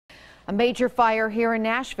A major fire here in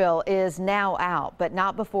Nashville is now out, but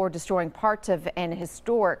not before destroying parts of an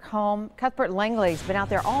historic home. Cuthbert Langley's been out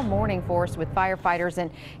there all morning for us with firefighters,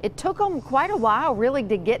 and it took them quite a while really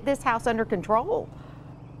to get this house under control.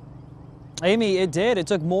 Amy, it did. It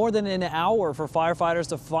took more than an hour for firefighters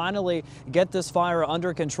to finally get this fire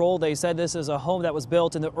under control. They said this is a home that was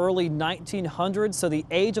built in the early 1900s, so the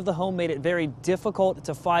age of the home made it very difficult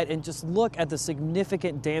to fight. And just look at the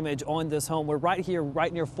significant damage on this home. We're right here,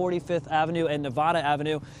 right near 45th Avenue and Nevada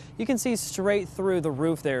Avenue. You can see straight through the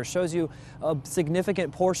roof there. Shows you a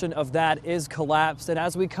significant portion of that is collapsed. And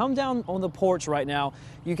as we come down on the porch right now,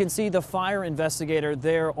 you can see the fire investigator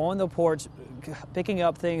there on the porch picking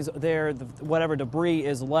up things there, whatever debris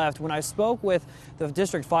is left. When I spoke with the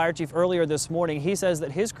district fire chief earlier this morning, he says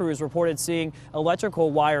that his crews reported seeing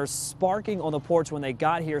electrical wires sparking on the porch when they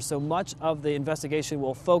got here, so much of the investigation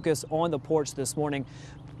will focus on the porch this morning.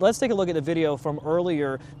 Let's take a look at the video from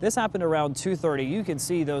earlier. This happened around 2:30. You can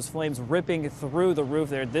see those flames ripping through the roof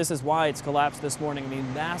there. This is why it's collapsed this morning. I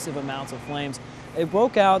mean, massive amounts of flames. It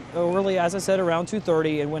broke out early, as I said, around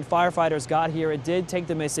 2:30, and when firefighters got here, it did take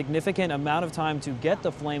them a significant amount of time to get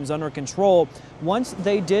the flames under control. Once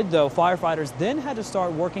they did, though, firefighters then had to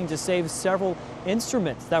start working to save several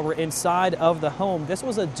instruments that were inside of the home. This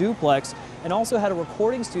was a duplex and also had a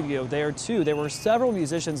recording studio there, too. There were several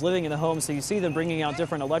musicians living in the home, so you see them bringing out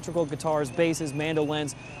different electrical guitars, basses,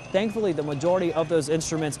 mandolins. Thankfully, the majority of those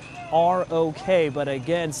instruments are okay. But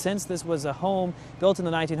again, since this was a home built in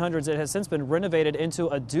the 1900s, it has since been renovated into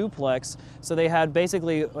a duplex. So they had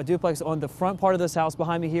basically a duplex on the front part of this house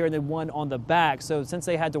behind me here and then one on the back. So since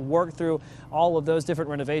they had to work through all of those different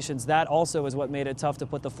renovations, that also is what made it tough to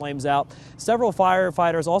put the flames out. Several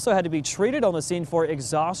firefighters also had to be treated on the scene for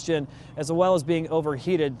exhaustion as well as being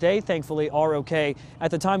overheated. They thankfully are okay.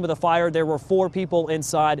 At the time of the fire, there were 4 people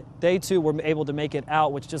inside. They too were able to make it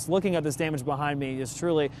out, which just looking at this damage behind me is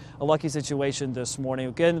truly a lucky situation this morning.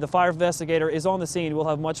 Again, the fire investigator is on the scene. We'll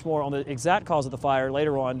have much more on the exact cause of the fire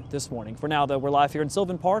later on this morning. For now, though, we're live here in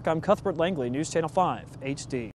Sylvan Park. I'm Cuthbert Langley, News Channel 5 HD.